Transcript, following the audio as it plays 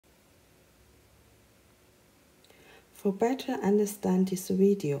For better understand this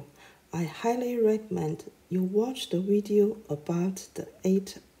video, I highly recommend you watch the video about the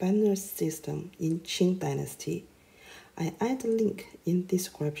 8-banner system in Qing Dynasty. I add a link in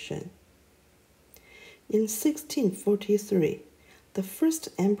description. In 1643, the first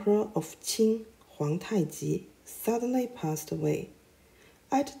emperor of Qing, Huang Taiji, suddenly passed away.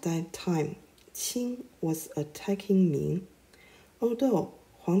 At that time, Qing was attacking Ming. Although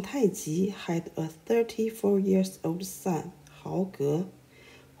Huang Taiji had a 34-year-old son, Hao Ge,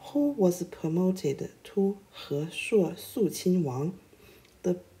 who was promoted to He Shuo Suqin Wang,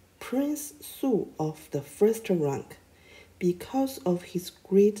 the Prince Su of the first rank, because of his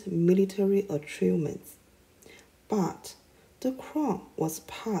great military achievements. But the crown was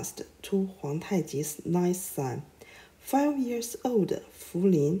passed to Huang Taiji's ninth son, 5-year-old Fu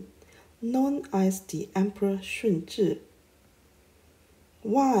Lin, known as the Emperor Shunzhi.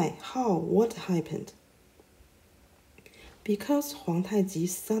 Why? How? What happened? Because Huang Taiji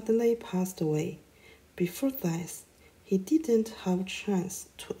suddenly passed away. Before that, he didn't have a chance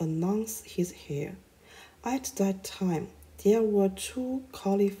to announce his heir. At that time, there were 2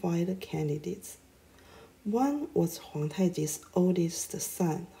 qualified candidates. One was Huang Taiji's oldest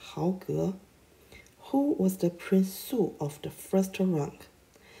son, Hao Ge, who was the Prince Su of the first rank.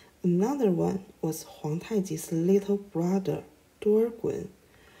 Another one was Huang Taiji's little brother, Duergun,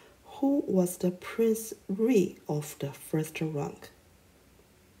 who was the Prince Rui of the first rank.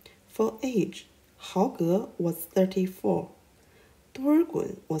 For age, Hao Ge was 34.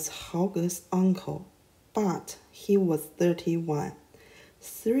 Duergun was Hao Ge's uncle, but he was 31,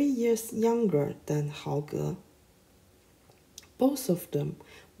 3 years younger than Hao Ge. Both of them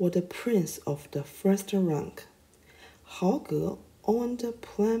were the prince of the first rank. Hao Ge owned a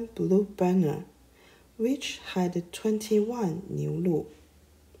plain blue banner, which had 21 niu lu.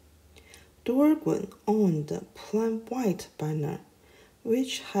 Duergun owned a plain white banner,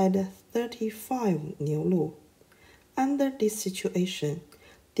 which had 35 niu lu. Under this situation,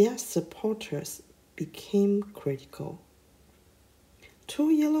 their supporters became critical.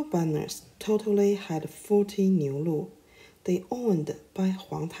 2 yellow banners totally had 40 niu lu. They owned by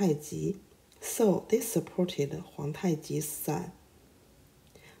Huang Taiji, so they supported Huang Taiji's son.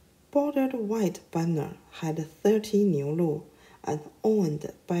 Bordered white banner had 30 niu lu and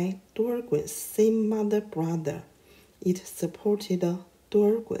owned by Duergun's same mother brother. It supported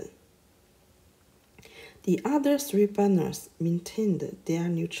Duergun. The other 3 banners maintained their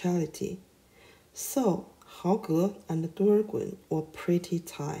neutrality, so Hao Ge and Duergun were pretty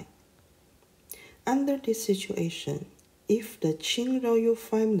tight. Under this situation, if the Qing royal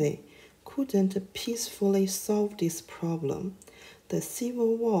family couldn't peacefully solve this problem, the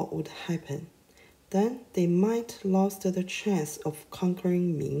civil war would happen. Then they might lost the chance of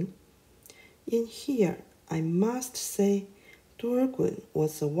conquering Ming. In here, I must say Duergun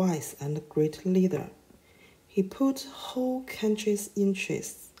was a wise and great leader. He put whole country's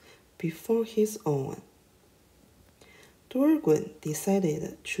interests before his own. Duergun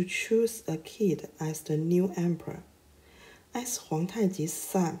decided to choose a kid as the new emperor. As Huang Taiji's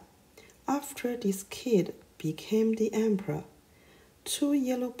son, after this kid became the emperor, 2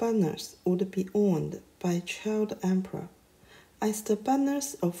 yellow banners would be owned by child emperor. As the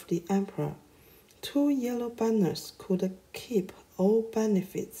banners of the emperor, 2 yellow banners could keep all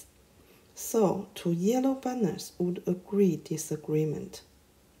benefits, so 2 yellow banners would agree this agreement.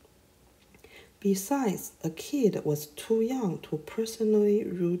 Besides, a kid was too young to personally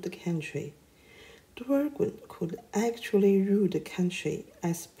rule the country. Duergun could actually rule the country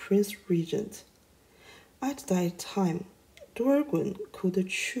as Prince Regent. At that time, Duergun could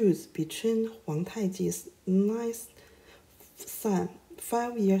choose between Huang Taiji's 9th son,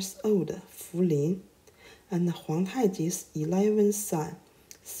 5-year-old Fu Lin, and Huang Taiji's 11th son,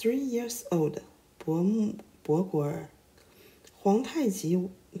 3-year-old Bo Guer.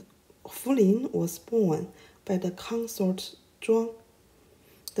 Fu Lin was born by the consort Zhuang.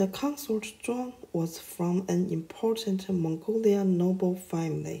 The consort Zhuang was from an important Mongolian noble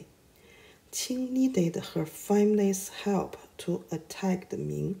family. Qing needed her family's help to attack the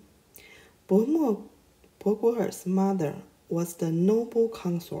Ming. Bo Guer's mother was the noble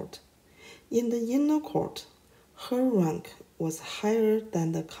consort. In the inner court, her rank was higher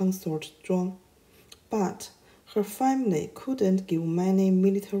than the consort Zhuang, but her family couldn't give many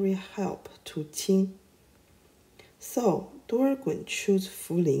military help to Qing. So Duergun chose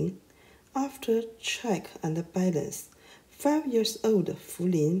Fu Lin. After check and balance, 5-year-old Fu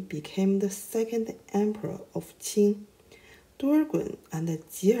Lin became the 2nd emperor of Qing. Duergun and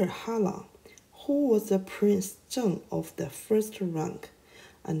Jie Halang, who was the Prince Zheng of the first rank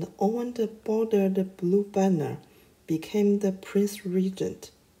and owned the bordered blue banner, became the Prince Regent.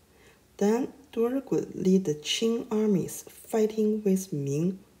 Then Durgul led the Qing armies fighting with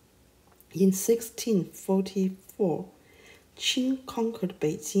Ming. In 1644, Qing conquered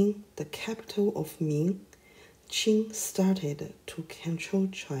Beijing, the capital of Ming. Qing started to control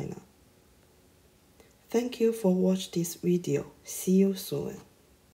China. Thank you for watching this video. See you soon.